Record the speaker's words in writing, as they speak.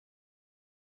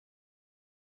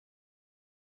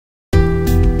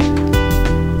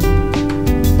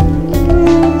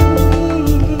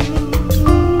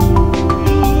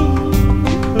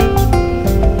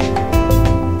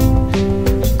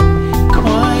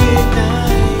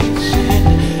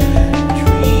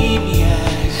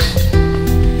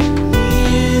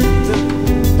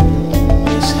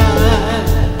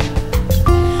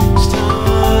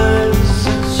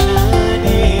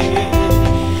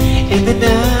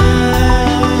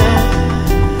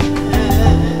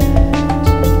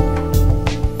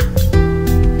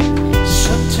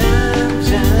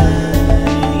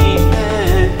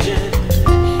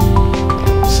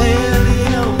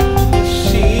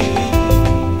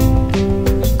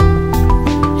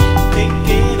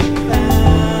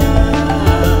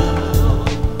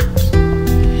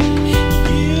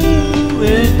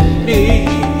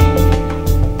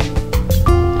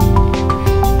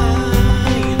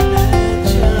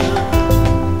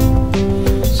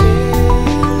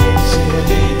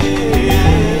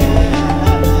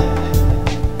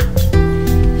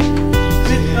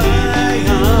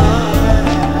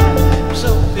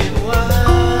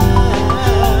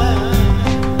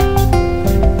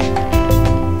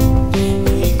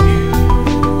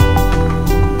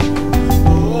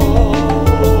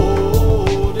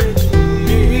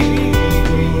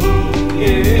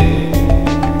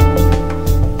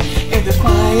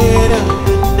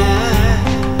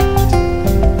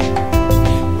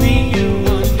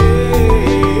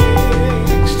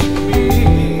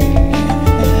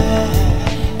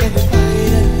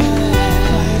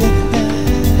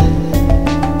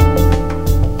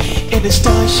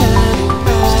stars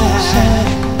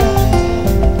shining bright.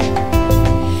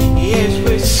 Yes,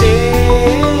 we're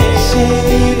sailing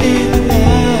in the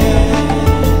night.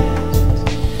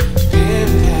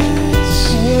 Paradise,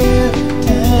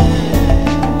 paradise,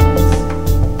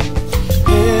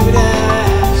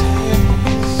 paradise.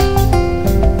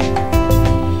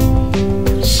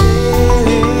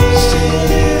 Sailing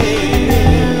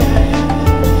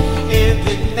in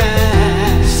the night.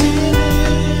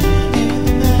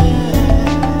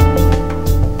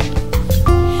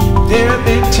 There have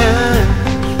been times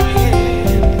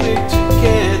when we're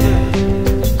together,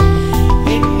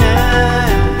 and I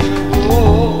will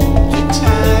hold you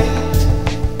tight.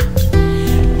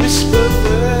 Whisper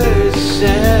words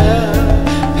of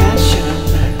passion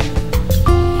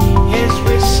as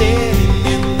we're sailing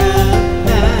in the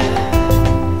night.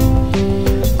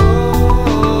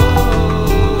 Oh,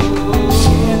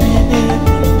 sailing in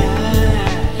the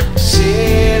night,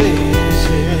 sailing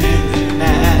in the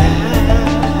night.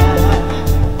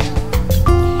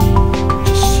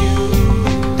 Just you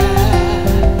and I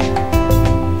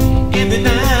in the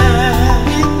night.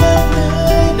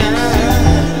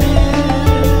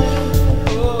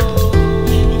 Oh,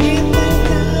 in the night.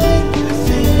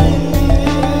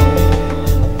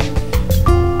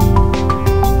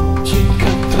 You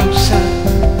come closer,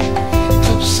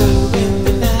 closer in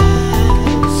the night.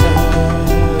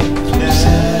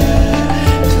 Closer,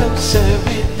 closer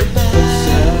in the night.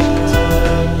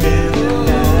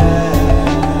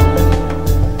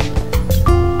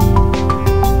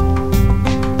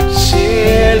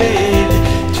 Sailing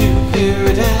to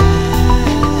paradise,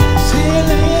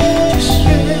 sailing to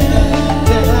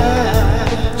paradise,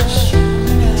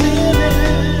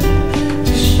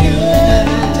 just you and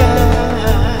I,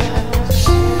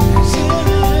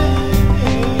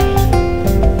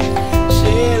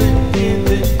 sailing in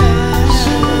the night,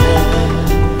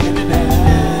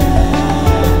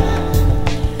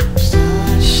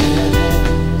 stars shining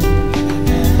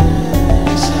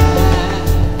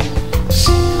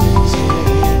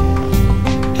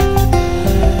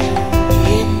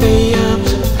in the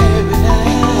arms of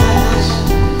paradise.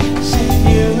 Sing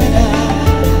you and I,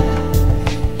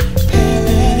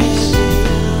 paradise,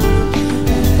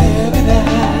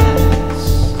 paradise.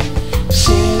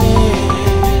 Sailing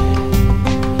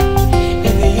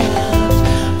in the arms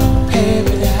of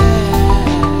paradise.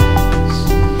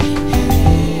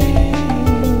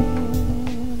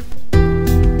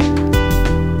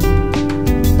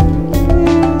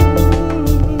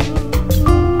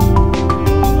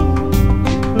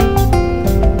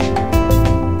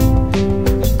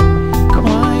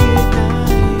 Quiet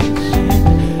nights and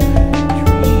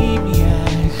dreamy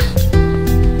eyes.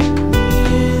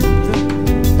 When the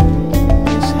moon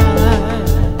is high,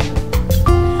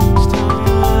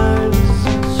 stars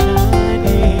are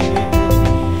shining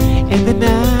in the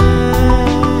night.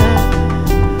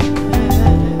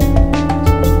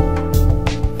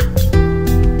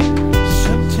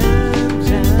 Sometimes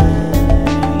I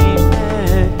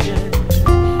imagine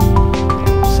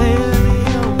sailing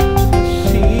on the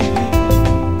sea,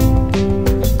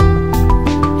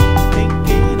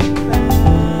 thinking about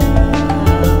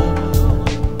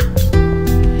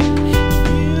you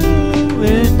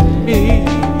and me.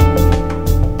 I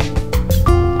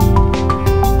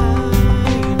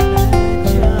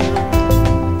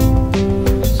imagine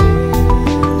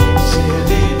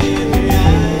sailing in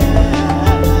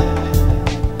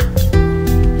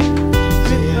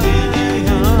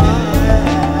the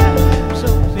arms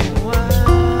open wide.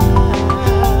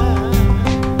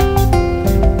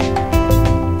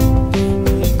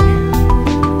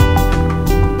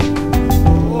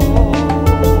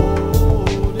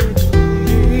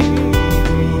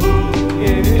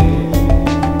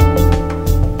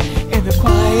 In the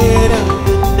quiet of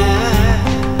the night,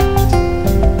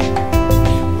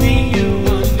 when you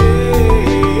are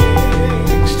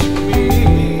next to me.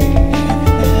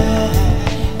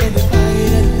 In the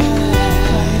quiet of the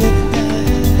night,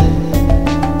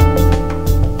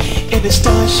 in the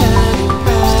stars shining